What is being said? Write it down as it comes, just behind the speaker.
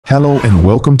Hello and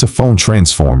welcome to Phone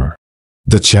Transformer,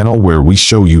 the channel where we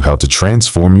show you how to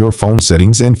transform your phone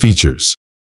settings and features.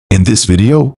 In this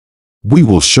video, we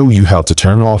will show you how to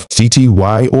turn off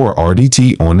TTY or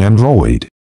RDT on Android.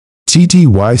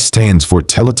 TTY stands for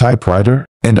Teletypewriter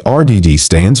and RDT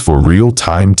stands for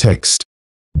real-time text.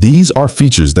 These are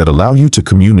features that allow you to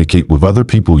communicate with other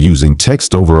people using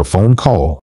text over a phone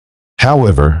call.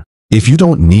 However, if you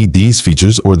don't need these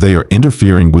features or they are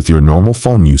interfering with your normal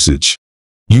phone usage,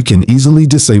 you can easily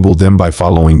disable them by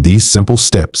following these simple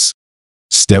steps.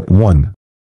 Step 1.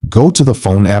 Go to the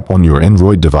phone app on your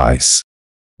Android device.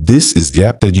 This is the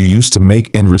app that you use to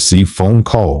make and receive phone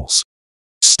calls.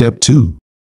 Step 2.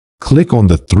 Click on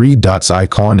the three dots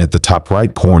icon at the top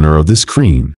right corner of the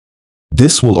screen.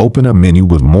 This will open a menu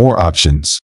with more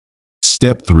options.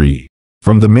 Step 3.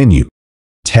 From the menu,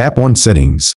 tap on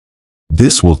Settings.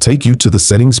 This will take you to the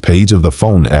settings page of the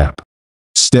phone app.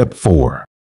 Step 4.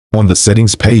 On the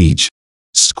settings page,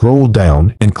 scroll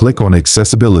down and click on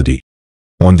Accessibility.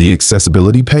 On the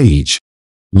Accessibility page,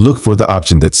 look for the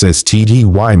option that says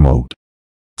TTY mode.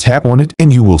 Tap on it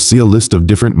and you will see a list of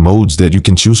different modes that you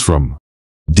can choose from.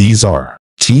 These are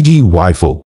TTY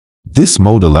Full. This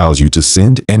mode allows you to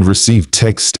send and receive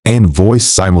text and voice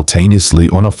simultaneously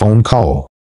on a phone call.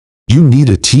 You need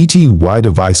a TTY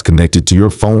device connected to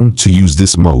your phone to use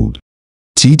this mode.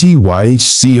 TTY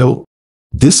HCO.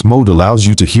 This mode allows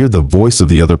you to hear the voice of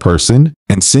the other person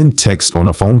and send text on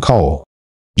a phone call.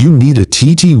 You need a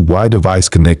TTY device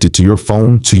connected to your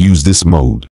phone to use this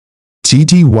mode.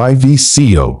 TTY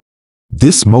VCO.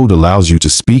 This mode allows you to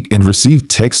speak and receive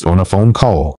text on a phone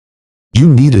call. You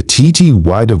need a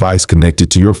TTY device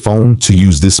connected to your phone to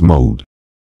use this mode.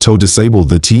 To disable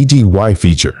the TTY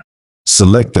feature,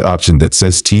 select the option that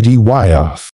says TTY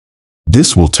off.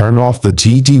 This will turn off the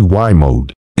TTY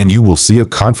mode, and you will see a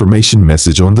confirmation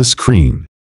message on the screen.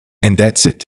 And that's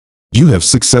it. You have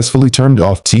successfully turned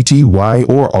off TTY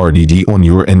or RDT on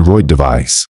your Android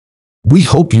device. We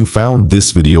hope you found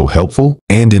this video helpful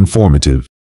and informative.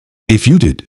 If you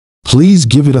did, please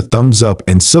give it a thumbs up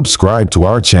and subscribe to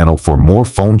our channel for more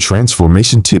phone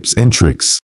transformation tips and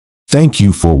tricks. Thank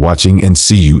you for watching and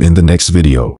see you in the next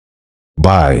video.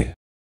 Bye.